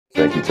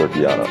Thank you,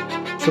 Turkeyana.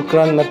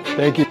 شكرا.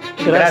 Thank you.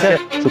 Gracias.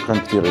 شكرا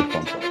كثير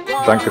لكم.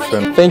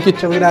 Dankeschön. Thank you.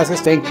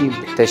 Gracias. Thank you.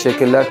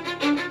 Teşekkürler.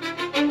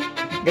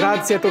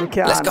 Grazie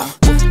Turkeyana. Let's go.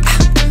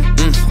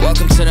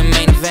 Welcome to the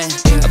main event.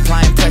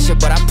 Applying pressure,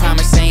 but I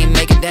promise I ain't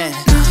making that.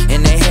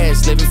 In their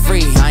heads, living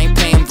free, I ain't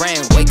paying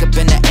rent. Wake up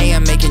in the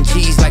AM, making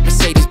G's like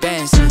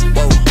Mercedes-Benz.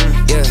 Whoa,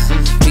 yeah,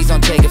 please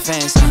don't take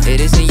offense. It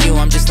isn't you,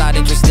 I'm just not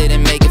interested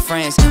in making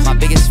friends. My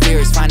biggest fear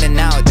is finding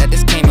out that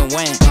this came and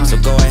went. So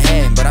go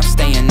ahead, but I'm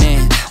staying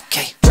in.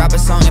 Okay. Drop a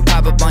song and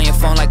pop up on your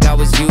phone like I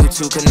was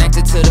YouTube.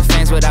 Connected to the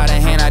fans without a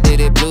hand, I did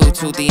it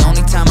Bluetooth. The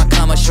only time I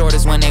come up short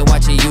is when they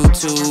watching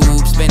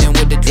YouTube. Spinning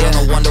with the drill,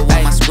 no wonder why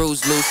my screws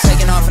loose.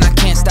 Taking off and I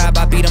can't stop,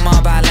 I beat them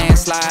all by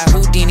landslide.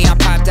 Houdini, I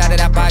popped out of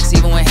that box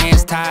even with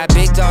hands tied.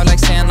 Big dog like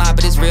Sandlot,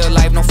 but it's real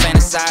life, no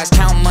fantasize.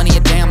 Count money,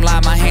 a damn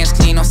lie, my hands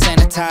clean, no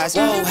sanitize.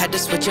 Whoa, had to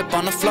switch up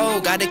on the flow,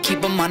 gotta keep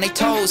them on their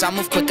toes. I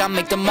move quick, I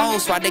make the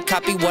most, why they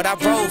copy what I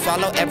wrote.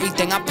 Follow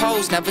everything I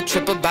post, never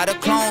trip about a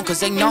clone. Cause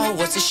they know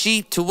what's a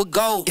sheep to a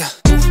goat. Yeah.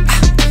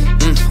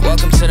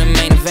 Welcome to the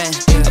main event.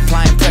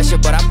 Applying pressure,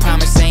 but I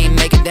promise I ain't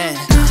making that.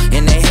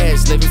 In their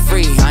heads, living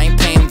free, I ain't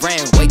paying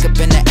rent. Wake up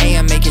in the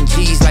AM, making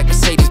G's like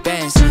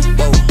Mercedes-Benz.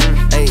 Whoa,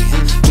 hey,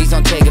 please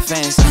don't take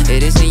offense.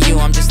 It isn't you,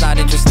 I'm just not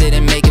interested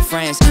in making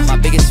friends. My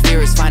biggest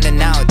fear is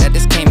finding out that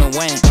this came and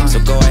went. So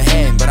go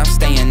ahead, but I'm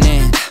staying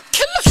in.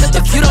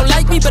 If you don't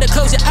like me, better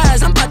close your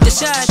eyes, I'm about to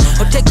shine.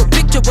 Or take a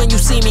picture when you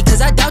see me,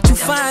 cause I doubt you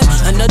find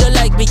another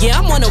like me, yeah,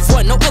 I'm one of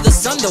one, no other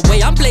son. The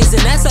way I'm blazing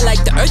ass, I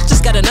like the earth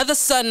just got another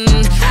sun.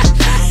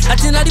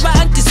 Atinadi ba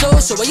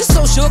anti-social, why you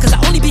so sure? Cause I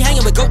only be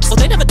hanging with goats, so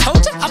they never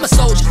told you I'm a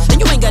soldier, and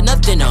you ain't got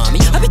nothing on me.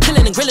 I be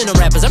killing and grilling on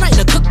rappers, I'm writing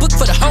a cookbook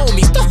for the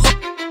homies.